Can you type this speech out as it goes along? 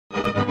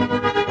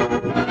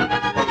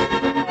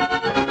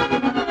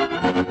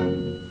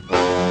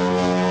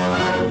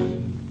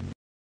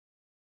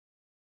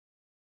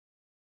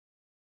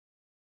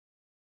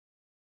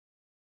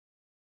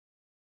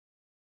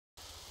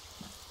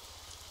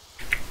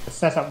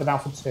Set up with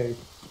Alpha 2.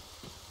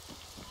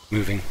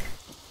 Moving.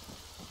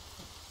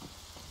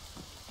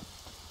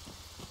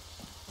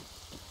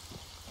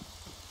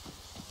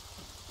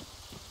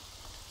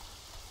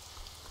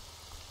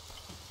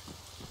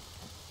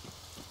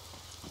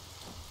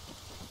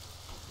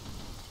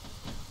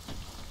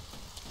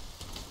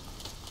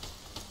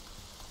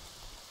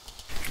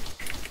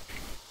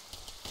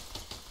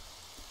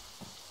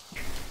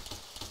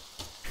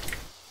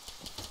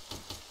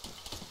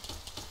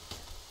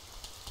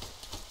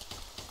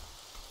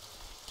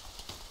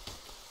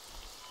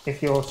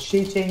 If you're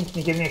shooting, can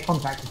you give me a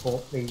contact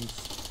report, please?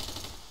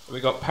 We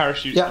got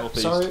parachutes Yeah,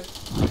 northeast. sorry.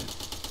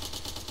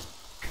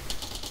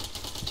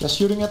 Just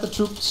shooting at the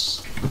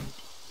troops.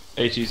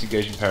 AT's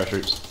engaging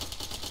paratroops.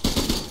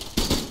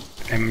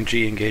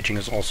 MG engaging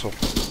is also.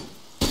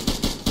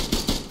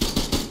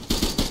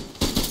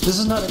 This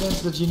is not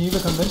against the Geneva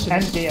Convention.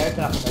 MD,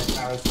 open up those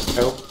barrels.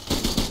 Nope.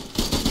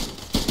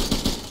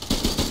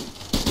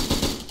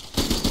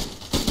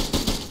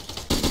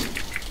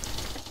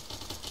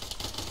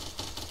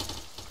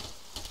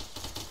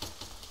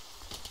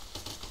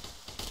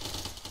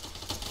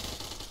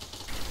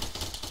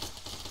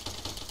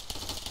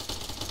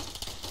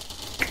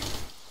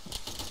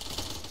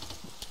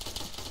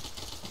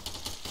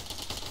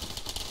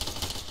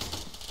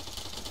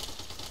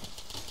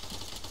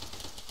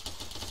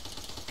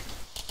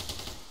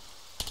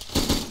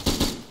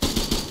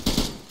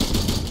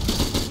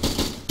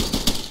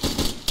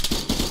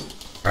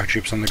 Our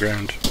troops on the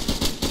ground.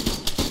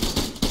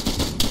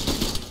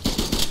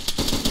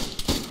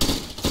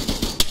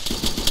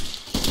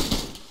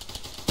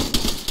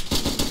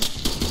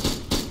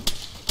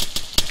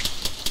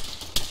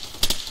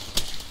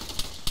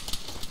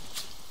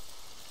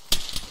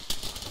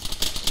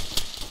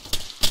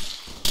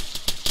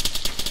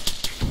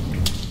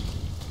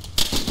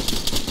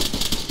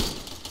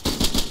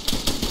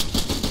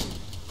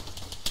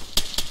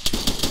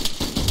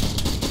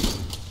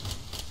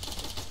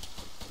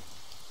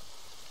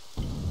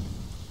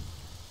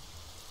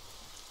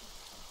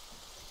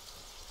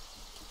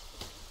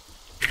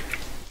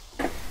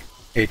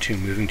 A2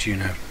 moving to you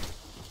now.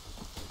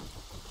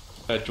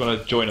 Do you want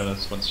to join on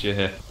us once you're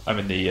here? I'm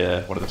in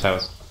the one of the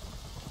towers.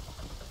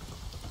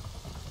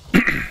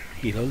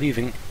 Helo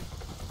leaving.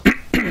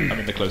 I'm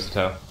in the closer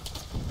tower.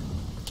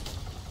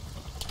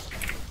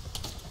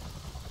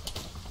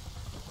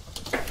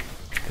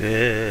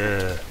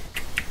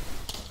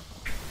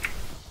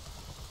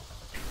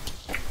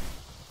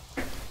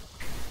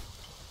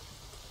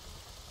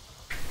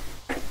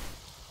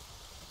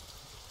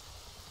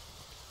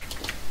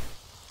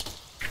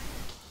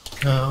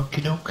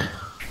 Okie doke.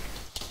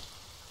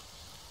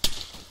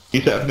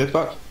 You set up in this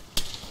box?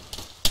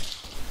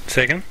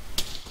 Say again?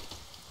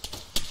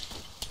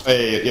 Oh,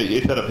 yeah,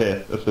 you set up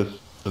here. That's what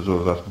I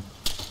was asking.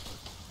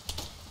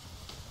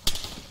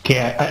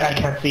 Okay, I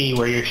can't see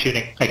where you're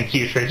shooting. I can see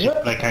your straight shot,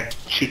 but I can't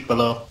shoot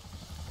below.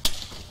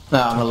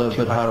 No, I'm a little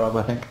bit higher up,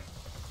 I think.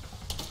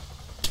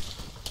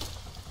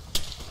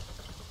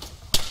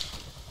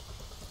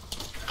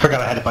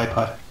 Forgot I had a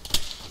bipod.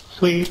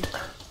 Sweet.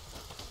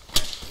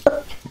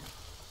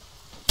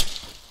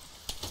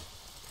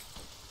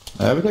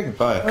 We're taking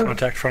fire.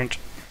 Contact front.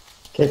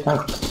 Okay,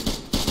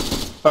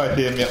 thanks. Oh, I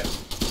see him, yep.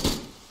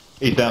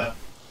 He's down.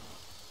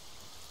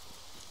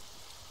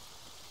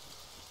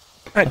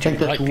 I think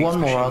there's one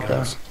more out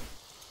there.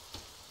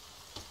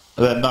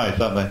 They're nice,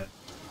 aren't they?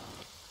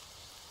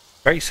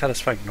 Very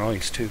satisfying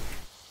noise too.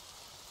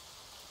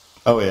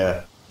 Oh,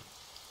 yeah.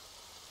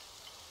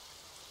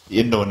 The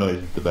indoor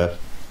noise is the best.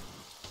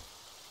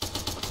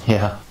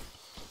 Yeah.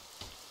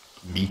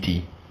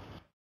 Meaty.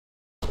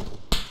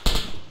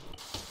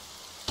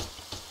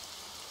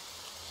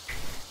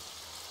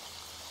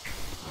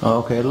 Oh,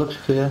 okay, it looks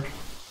clear.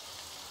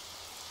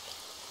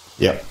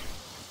 Yep.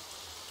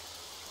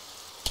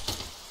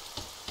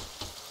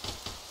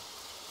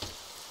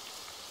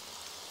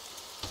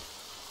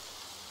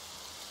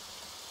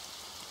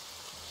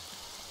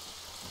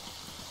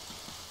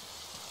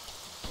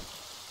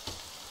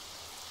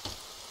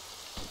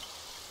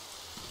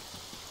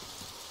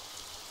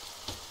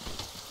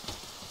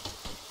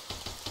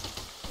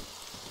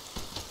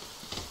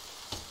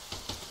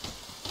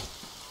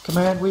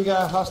 Command, we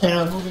got hostile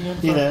Yeah, moving in.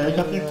 yeah,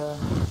 from helicopter.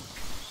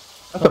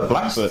 That's a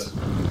Blackfoot.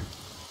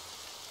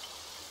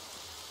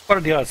 What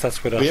are the odds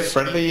that's with We have us?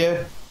 friendly,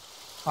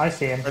 I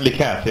see him. friendly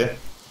cat, yeah?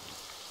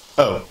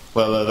 Oh,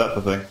 well, that's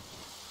the thing.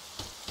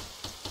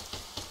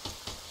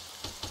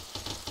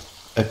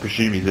 I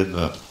presume he's in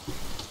that.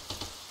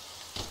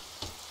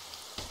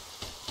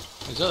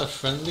 Is that a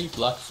friendly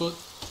Blackfoot?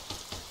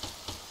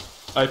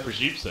 I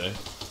presume so.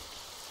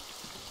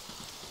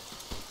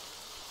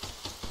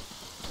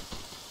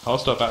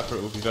 Hostile back for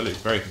it will be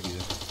very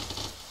confusing.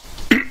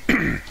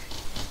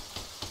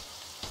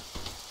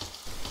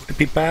 Would it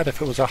be bad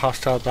if it was a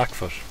hostile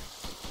Blackfoot?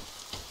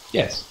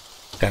 Yes.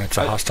 Then it's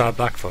a hostile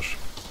Blackfoot.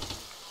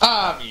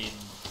 I mean,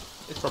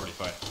 it's probably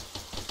fine.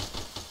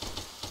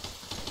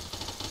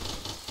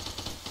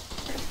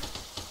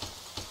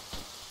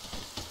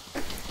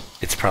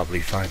 It's probably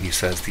fine, he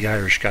says. The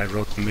Irish guy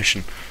wrote the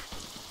mission.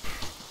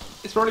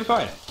 It's probably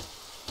fine.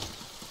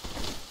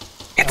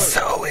 It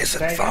so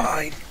isn't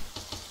fine.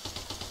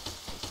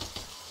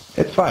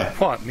 It's fine.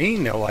 What, me?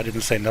 No, I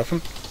didn't say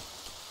nothing.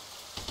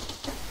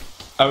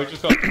 Oh, we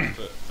just got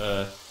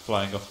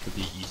flying off to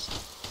the east.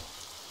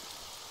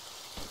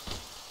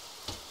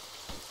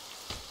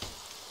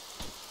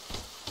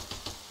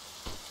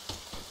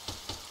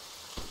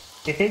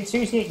 If it's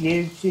shooting at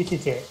you, shoot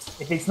at it.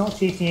 If it's not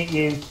shooting at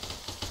you,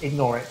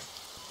 ignore it.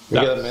 We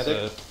got a That's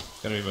medic.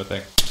 gonna be my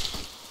thing.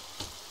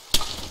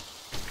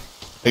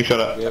 Big shot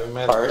up. We have a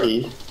medic. Far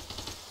east.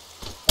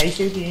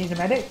 Aishu, do you need a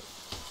medic?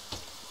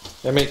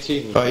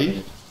 M18. Far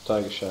east?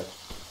 Tiger Shack.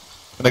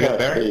 Can I get a Yeah,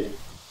 bear?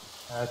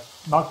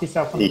 east. Mark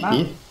yourself on the map.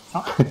 East.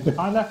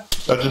 Tyler?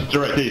 Oh, just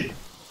direct east.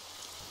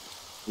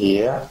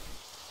 Yeah.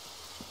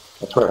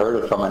 That's where I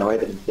heard it from anyway,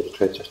 didn't see the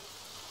tracers.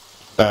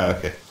 Ah,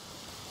 okay.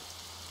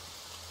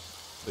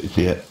 But you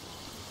see it?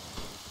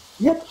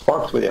 Yep,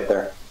 Sparks way up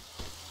there.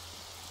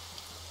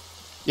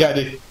 Yeah, I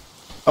do.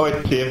 Oh,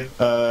 I see him.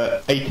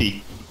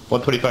 80.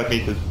 125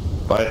 meters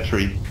by a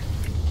tree.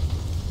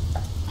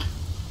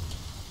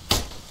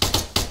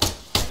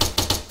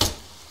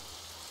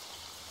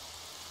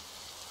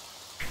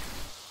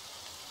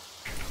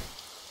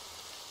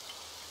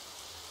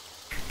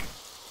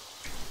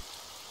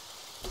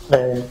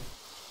 Um,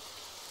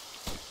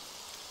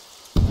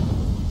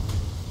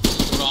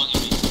 The wrong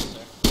image,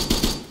 sir.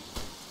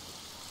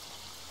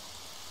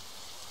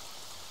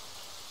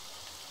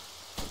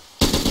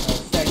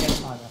 Say again,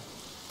 Tyler.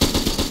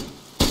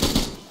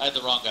 I had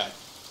the wrong guy.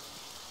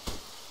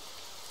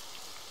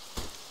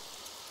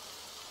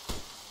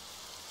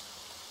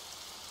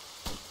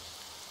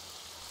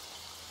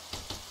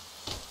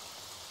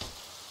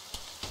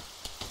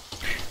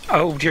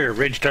 Oh dear,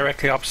 ridge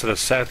directly opposite us,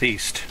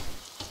 southeast.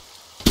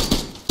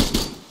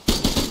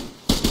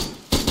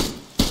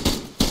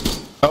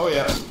 Oh,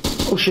 yeah.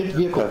 oh shit,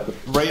 vehicle.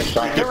 Range.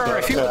 There are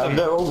a few of them.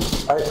 No,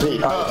 IFV,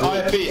 IFV.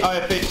 IFB,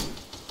 IFB.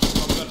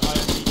 I've got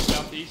IFE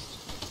southeast.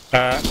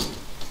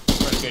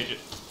 Try to gauge it.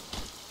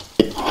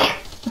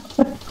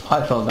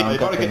 I fell down. You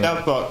gotta get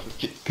down, Sparks.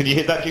 Can you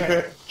hit that,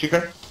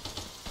 Chico?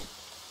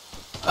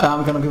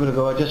 I'm gonna give it a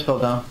go, I just fell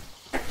down.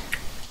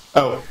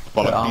 Oh,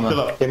 bollocks. He's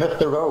still up. They missed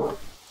the rope.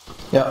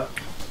 Yeah.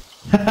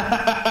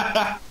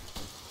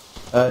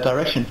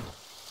 Direction.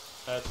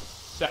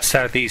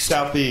 Southeast.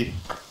 Southeast.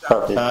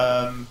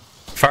 Southeast.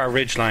 Far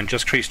ridge line,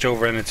 just creased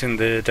over, and it's in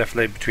the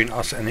defilade between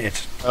us and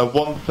it.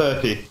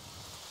 130.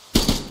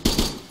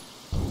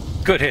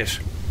 Good hit.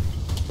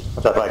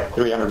 What's that, like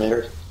 300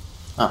 meters?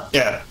 Huh.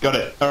 Yeah, got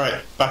it.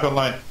 Alright, back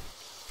online.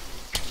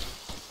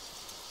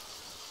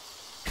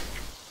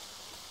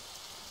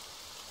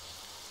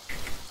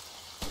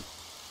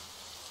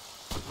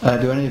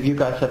 Do any of you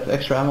guys have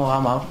extra ammo?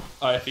 I'm out.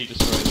 IFE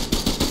destroyed.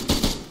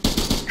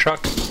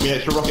 Truck. Yeah,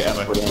 extra rocket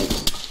ammo. What do you need?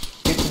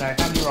 Good to know.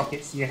 How many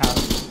rockets do you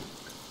have?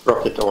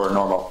 Rocket or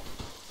normal?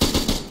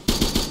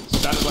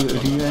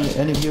 Standard Do you,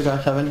 any of you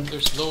guys have any?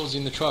 There's loads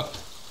in the truck.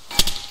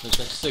 There's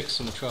like 6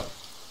 in the truck.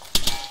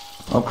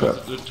 Oh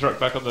crap. The truck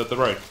back on the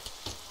road.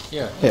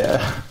 Yeah.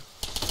 Yeah.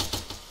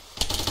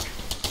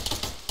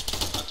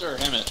 After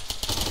Hammett.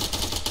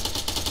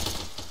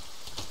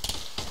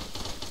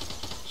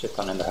 Shit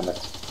on in the helmet.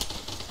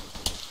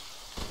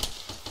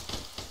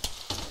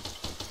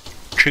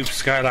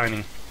 Troops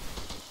skylining.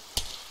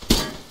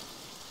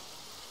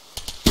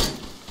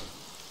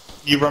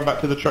 You run back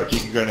to the truck, you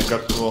can go in and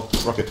grab some more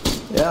rockets.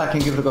 Yeah, I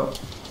can give it a go.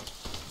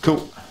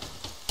 Cool.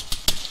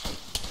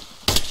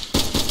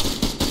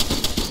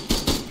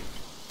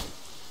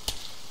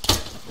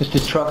 Is the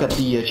truck at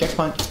the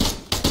checkpoint?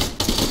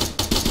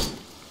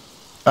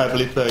 I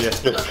believe so, yeah.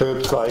 Just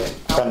troops like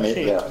 10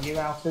 meters, yeah. Are you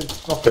out of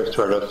rockets? Troops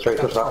where those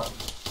tracers are.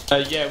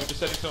 Yeah, we're just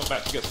sending someone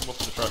back to get some off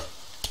the truck.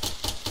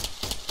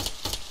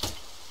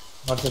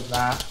 Roger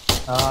that.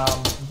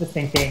 I'm just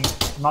thinking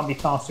it might be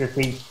faster if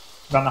we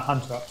run a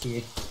hunter up to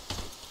you.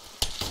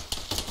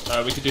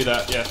 We could do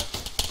that, yeah.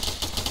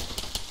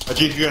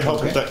 G, you go and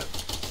hold for a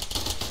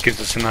sec. Gives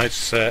us a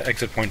nice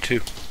exit point too.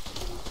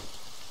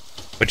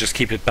 But just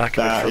keep it back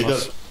a Nah, bit he from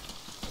does. us.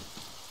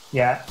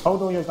 Yeah,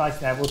 hold all your guys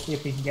there. We'll see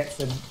if we can get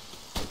some.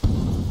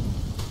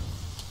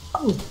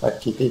 Like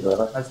TP,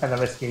 whatever. That's kind of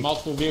risky.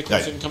 Multiple vehicles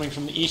Right. incoming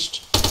from the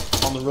east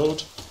on the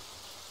road.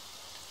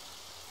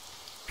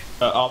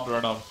 Armed or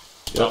unarmed?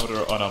 Armed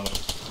or unarmed?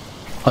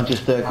 I'll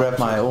just grab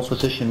my old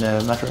position,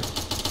 metric.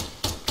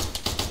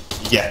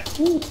 Yeah.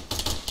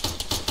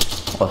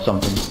 Or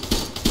something.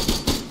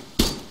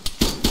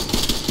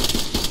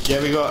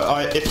 Yeah, we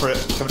got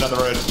Ifrit coming down the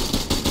road.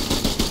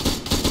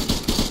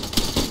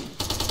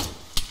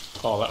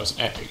 Oh, that was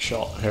an epic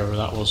shot, whoever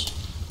that was.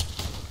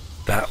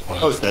 That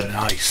Oh, was it's dead.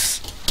 nice.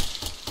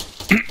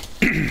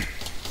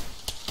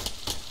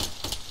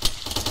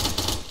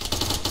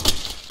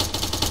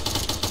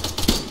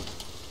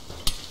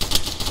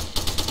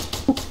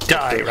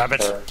 Die,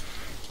 rabbit.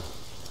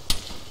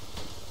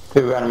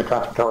 2 enemy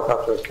transport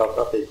helicopters stopped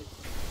up east.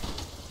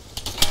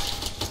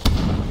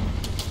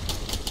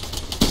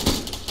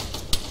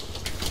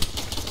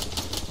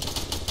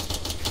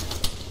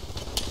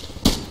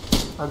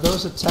 Are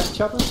those attack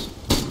choppers?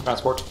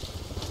 Transport.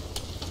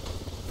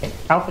 Okay.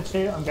 Alpha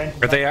 2, I'm going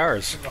to... Are they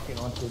ours? Rocket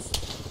launchers.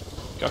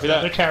 Copy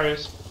They're that.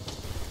 carriers.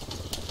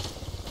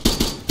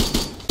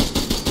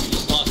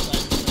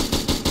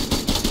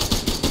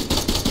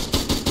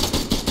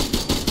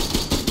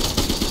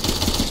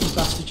 Some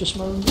bastard just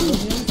run me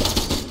over.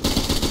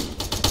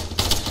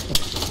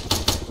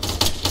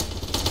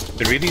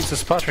 It really needs a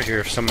spotter here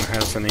if someone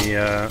has any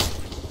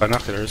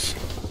binoculars.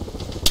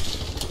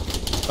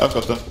 I've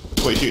got them.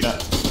 What are you shooting at?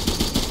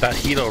 That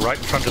helo right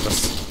in front of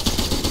us.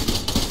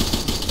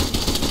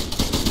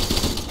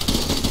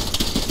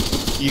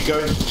 You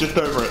going just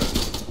over it.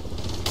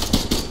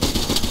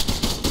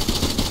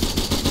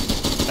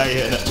 Now you're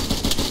hitting it.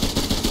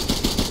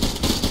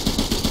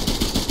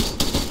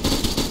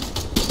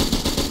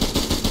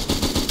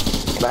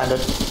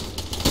 Landed.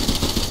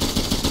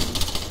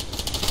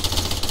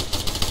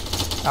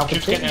 Alpha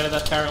Troops 2. getting out of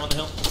that tower on the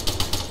hill.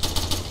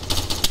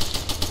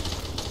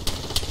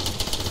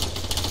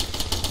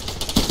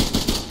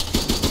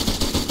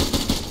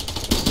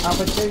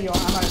 Alpha 2, your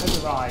ammo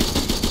has arrived.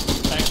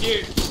 Thank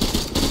you.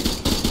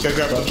 Go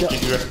grab them.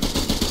 Gotcha.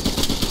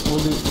 Will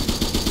do.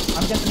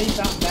 I'm going to leave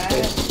that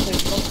there, so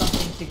you've got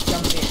something to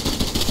jump in.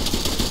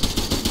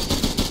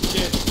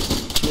 Cheers.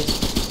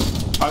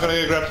 I'm gonna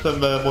go grab some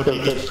more Still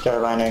TVs. kids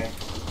caravanning.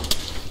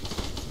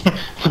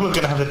 Someone's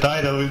gonna have to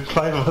die though, with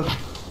 5 of us.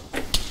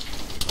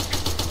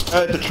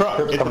 It's a truck.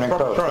 Troops It's a coming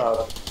proper close.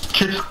 truck.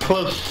 Troops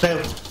close,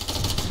 south.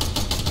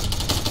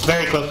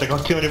 Very close, they're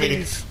going 200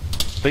 meters.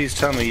 Please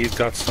tell me you've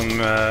got some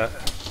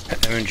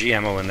MG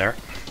ammo in there.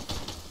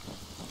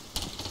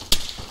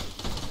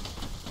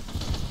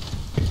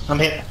 I'm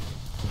hit.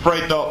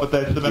 Afraid not, but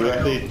there's some Yeah.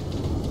 MXC.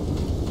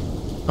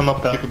 I'm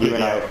up there. You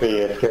and I are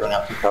clearing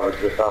out some cover to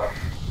yourself.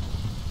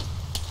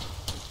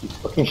 He's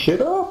fucking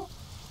shit up.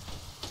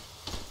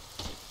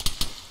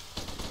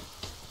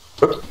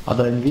 Oops. Are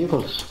there any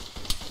vehicles?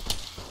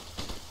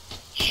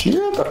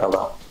 Shit the hell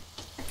down.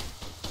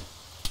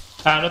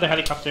 Another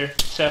helicopter,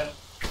 south.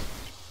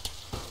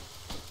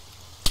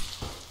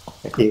 I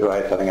think you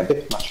guys having a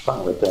bit much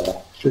fun with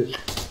the shoes.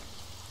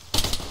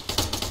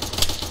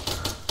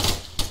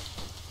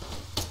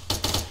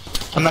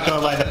 I'm not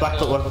gonna lie, the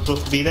Blackfoot wasn't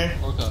supposed to be there,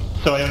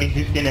 so I only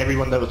zoosed in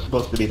everyone that was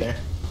supposed to be there.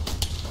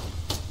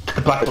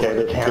 The Blackfoot Okay,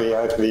 was there's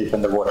there. 3 RPs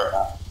in the water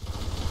now.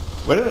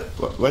 Where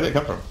did it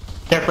come from?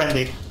 They're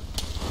friendly.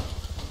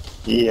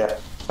 Yeah,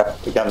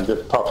 the gun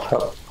just popped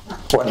up.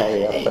 1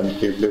 AF and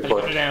 2 blue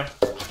Helicopter force. down.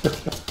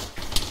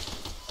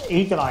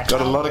 Eagle Eye.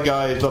 Got a lot of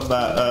guys on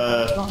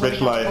that ridge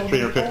line,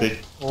 350.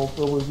 Or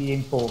will we be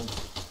informed?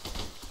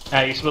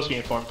 You're supposed to be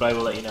informed, but I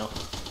will let you know.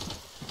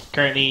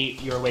 Currently,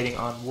 you're waiting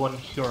on one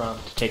Huron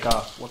to take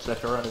off. Once that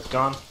Huron is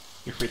gone,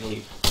 you're free to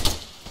leave.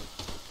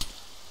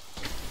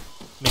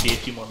 Maybe a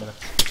few more minutes.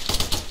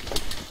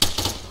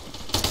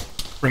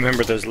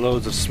 Remember, there's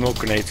loads of smoke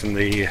grenades in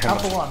the Alpha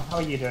helmet. 1, how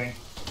are you doing?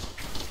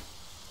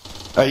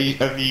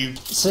 Have you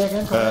Say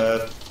again,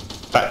 Colin.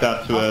 back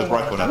down to a Alpha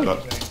 1, rifle how now, are you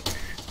Doc? doing?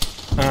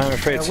 I'm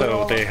afraid we're so.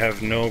 all- They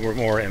have no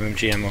more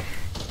MG ammo.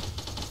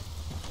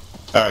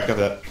 Alright, got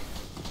that.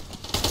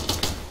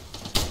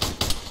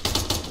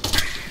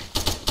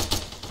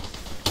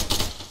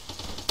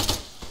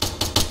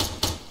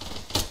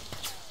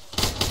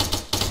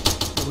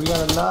 We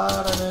got a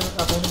lot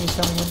of enemies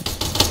coming in.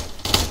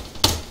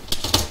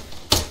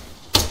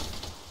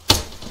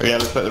 Oh, yeah,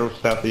 looks like they're all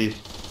southeast.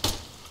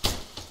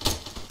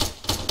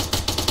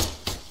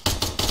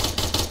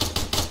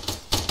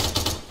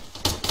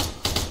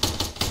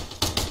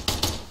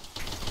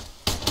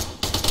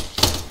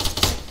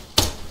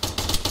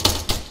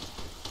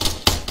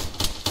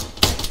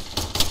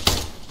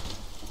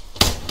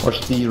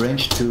 What's the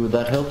range to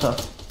that hilltop?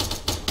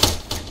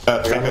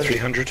 300.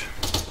 300.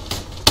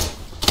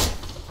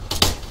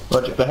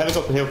 Roger. The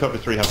helicopter hill cover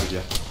 300,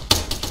 yeah.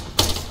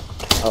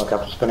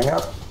 Helicopter spinning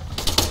up.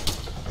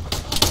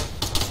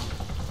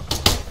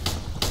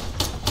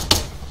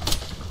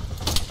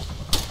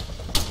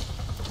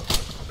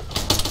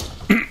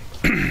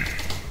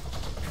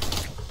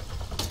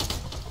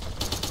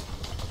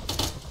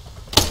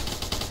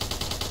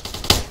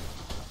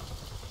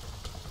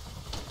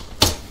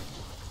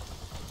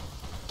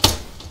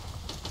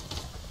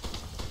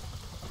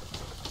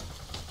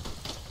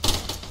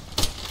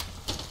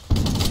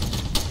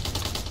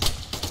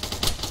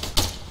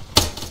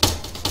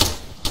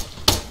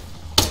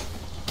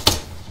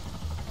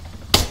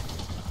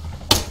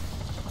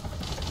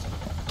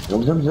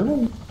 Zoom, zoom,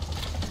 zoom.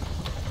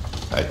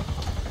 Hey.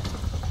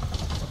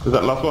 Was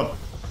that last one?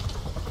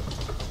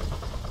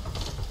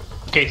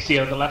 Okay,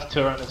 so the last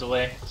Huron is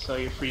away, so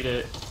you're free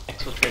to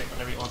exfiltrate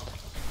whenever you want.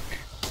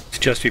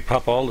 Suggest we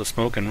pop all the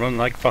smoke and run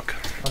like fuck.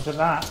 Roger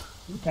that.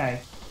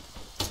 Okay.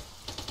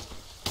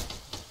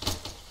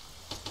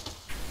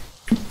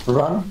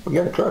 Run, we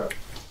got a truck.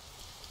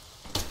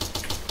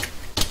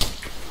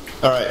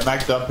 Alright,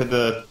 mag dump in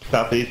the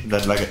southeast and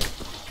then leg it.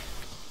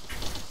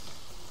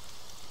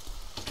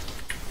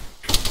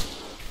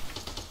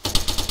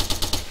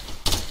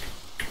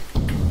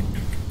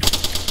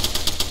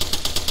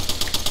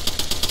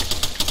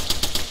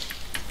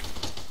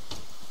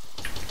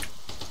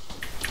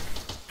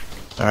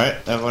 Alright,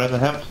 everyone in the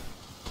hemp.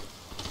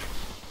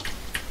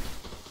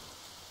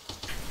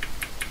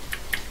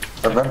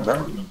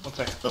 One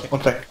sec.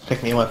 One sec,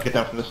 take me a while to get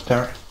down from this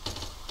tower.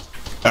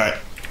 Alright.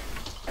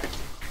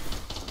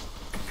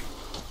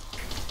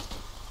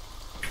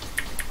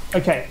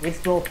 Okay, this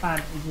floor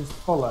plan is as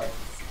follows.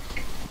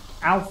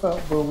 Alpha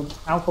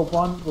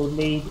 1 will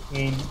lead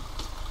in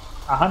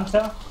a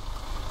hunter,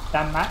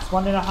 then Max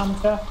 1 in a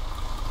hunter,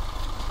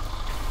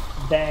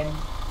 then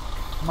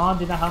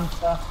Command in a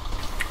hunter,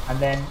 and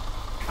then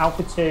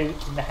Alpha 2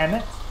 in the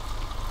Hemet.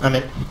 I'm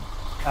in.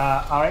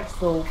 Our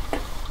exfil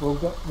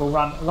will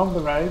run along the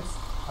roads.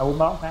 I will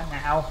mark that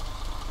now.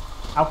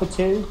 Alpha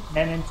 2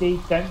 and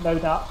MMG don't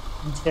load up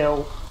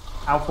until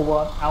Alpha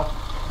 1,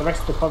 the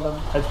rest of the column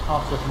has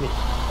passed the mission.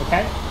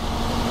 Okay?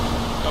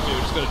 Copy,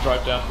 we're just going to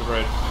drive down the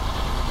road.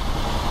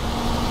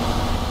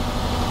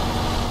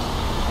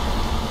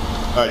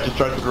 Alright, just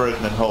drive to the road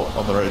and then halt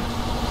on the road.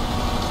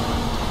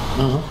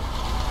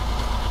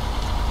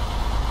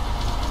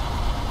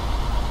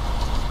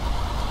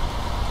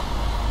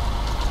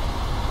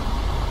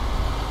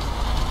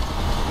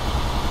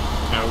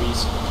 How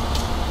easy.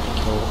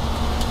 Cool.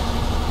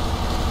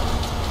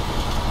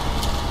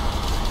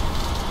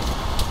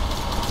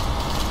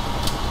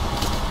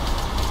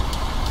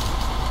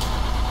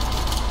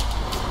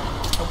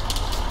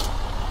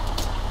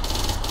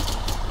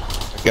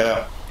 Get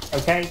out.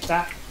 Okay,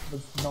 that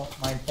was not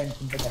my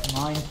intention, but never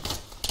mind.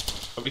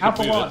 But we can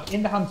Alpha move 1 it.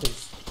 in the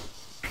hunters.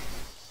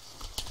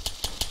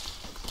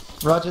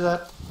 Roger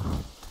that.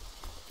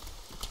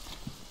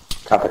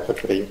 Contact for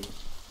 3.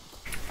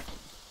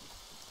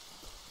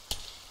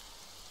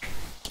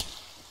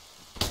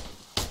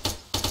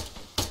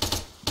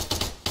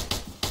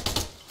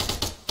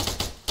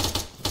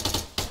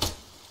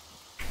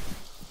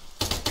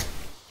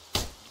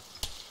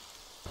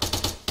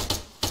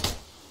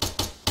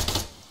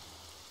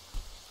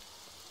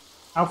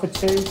 Alpha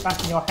 2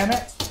 back in your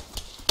Hemet.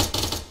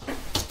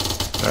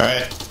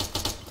 Alright.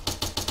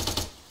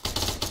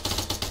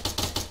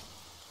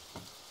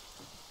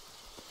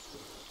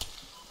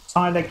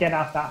 Tyler, get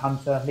out that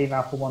hunter. Leave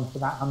Alpha 1 for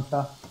that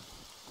hunter.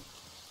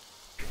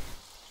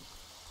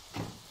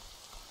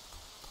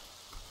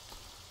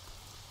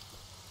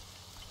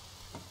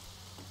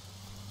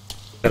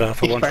 Get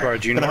Alpha 1 for our Gonna have a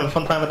junior.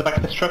 fun time at the back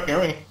of this truck,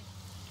 aren't we?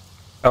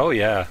 Oh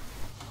yeah.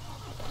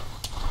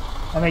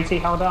 MAT,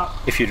 hold up.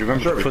 If you'd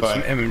remember Sure, to we'll put be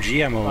some fine.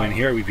 MMG ammo in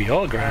here, we'd be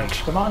all grand.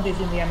 Command is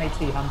in the MAT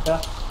hunter.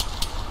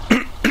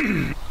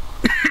 You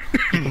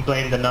can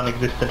blame the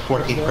non-existent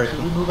 14th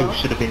person who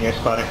should have been your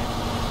spotter.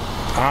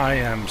 I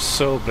am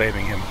so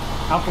blaming him.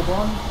 Alpha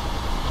 1,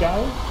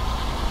 go.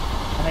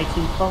 MAT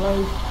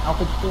follows.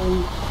 Alpha 2,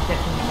 get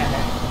in the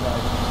Hemet.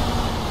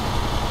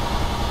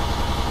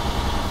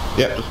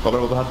 Yep, just follow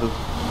all the hunters.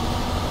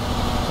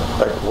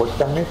 Sorry, what's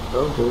that mean?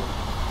 Oh, good.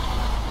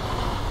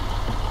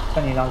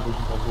 29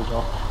 vision goggles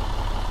off.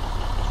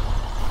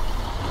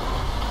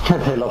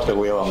 They lost the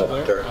wheel on the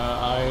hunter.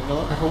 I no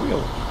longer have a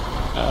wheel.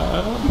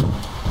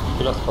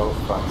 You lost both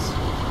fronts. Do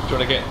you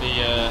want to get the...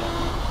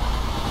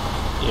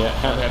 Yeah,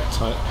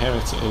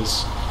 Hemet it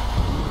is.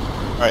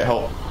 Alright,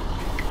 halt.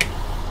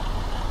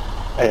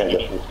 Yeah,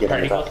 just need to get in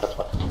the back, that's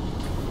what.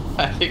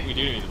 I think we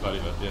do need the body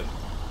bus, yes.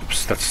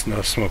 Oops, that's not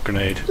a smoke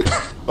grenade.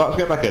 Well, let's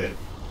get back in.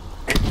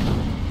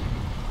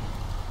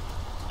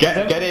 Get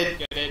in! Get in.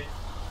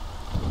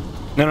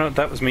 No,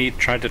 that was me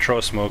trying to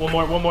throw smoke.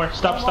 One more.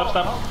 Stop.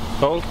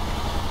 Hold.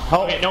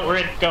 Halt! Okay, no, we're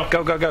in. Go.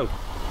 Go.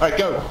 Alright,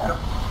 go!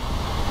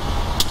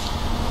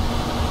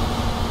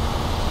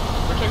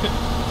 Protect it.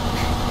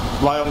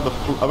 Lie on the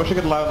I wish I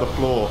could lie on the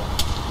floor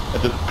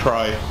and just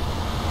cry.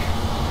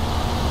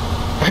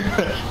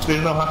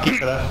 There's no hockey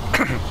for that.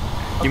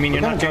 You mean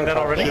you're not doing that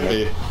already? Should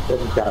be.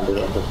 This is gonna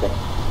be interesting.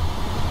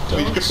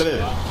 We scripted it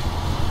in.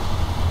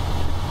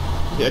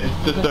 Yeah,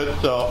 just don't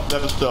stop.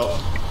 Never stop.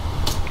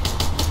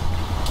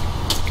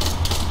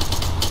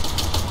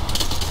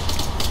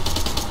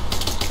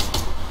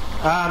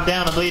 Ah, I'm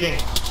down. I'm bleeding.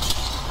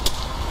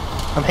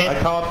 I'm hit. I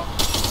can't.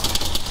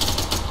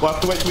 We'll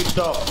have to wait till we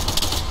stop.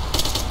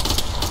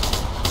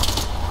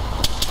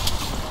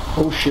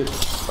 Oh shit.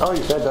 Oh,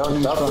 you said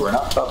don't stop, we're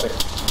not stopping.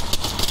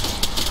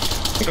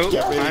 Oh,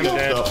 Yeah, really I'm don't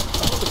dead.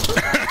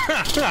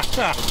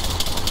 stop.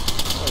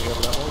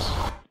 Whatever that was.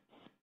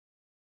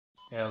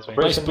 Yeah, that's right.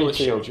 Nice bullet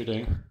shield you're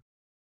doing.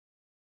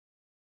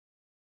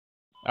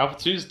 Alpha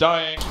 2's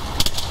dying.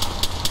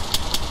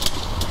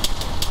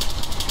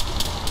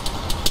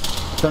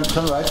 Turn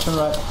right, turn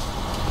right.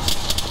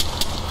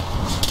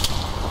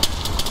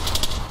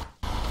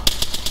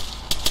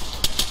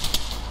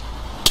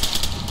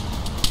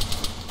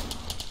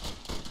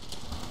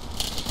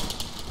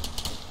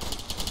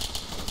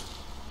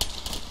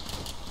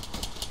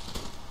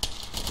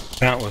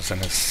 That was an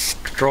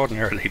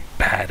extraordinarily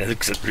bad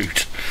exit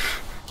route.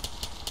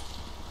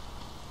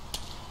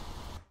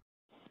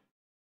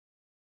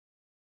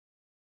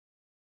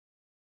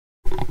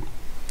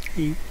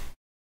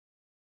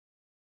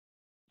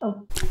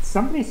 Oh,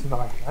 somebody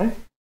survived though.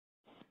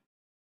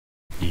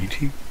 You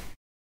two.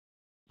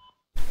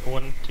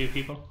 1, 2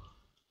 people.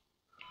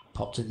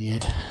 Popped in the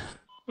head.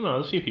 No,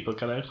 there's a few people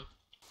cut out.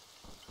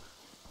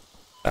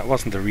 That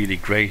wasn't a really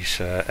great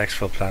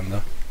exfil plan,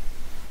 though.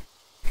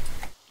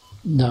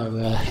 No,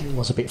 it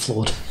was a bit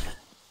flawed.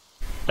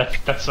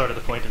 That's sort of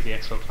the point of the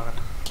exfil plan.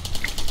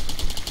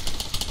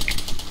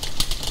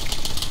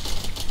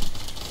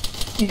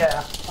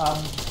 Yeah.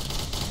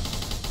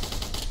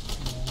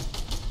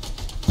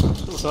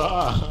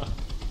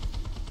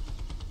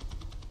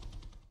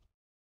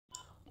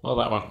 Well,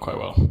 that went quite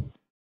well.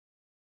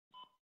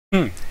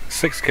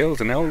 6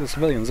 kills and all the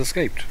civilians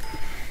escaped.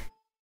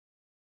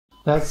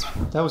 That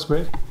was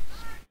great.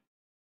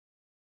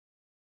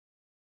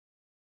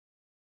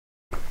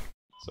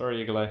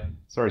 Sorry, Eagle Eye.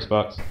 Sorry,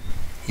 Sparks.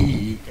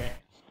 Okay.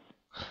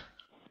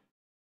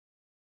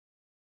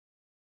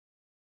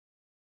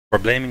 We're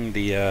blaming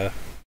the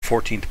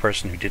 14th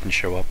person who didn't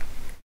show up.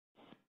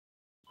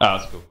 Ah,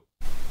 that's cool.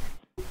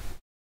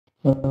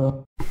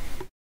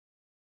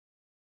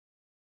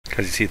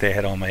 Because you see, they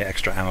had all my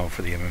extra ammo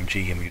for the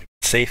MMG, and we'd be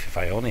safe if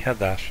I only had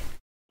that.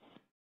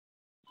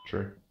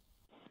 True.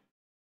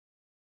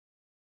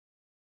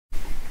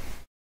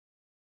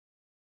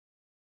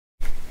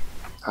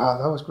 Ah,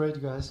 that was great,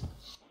 you guys.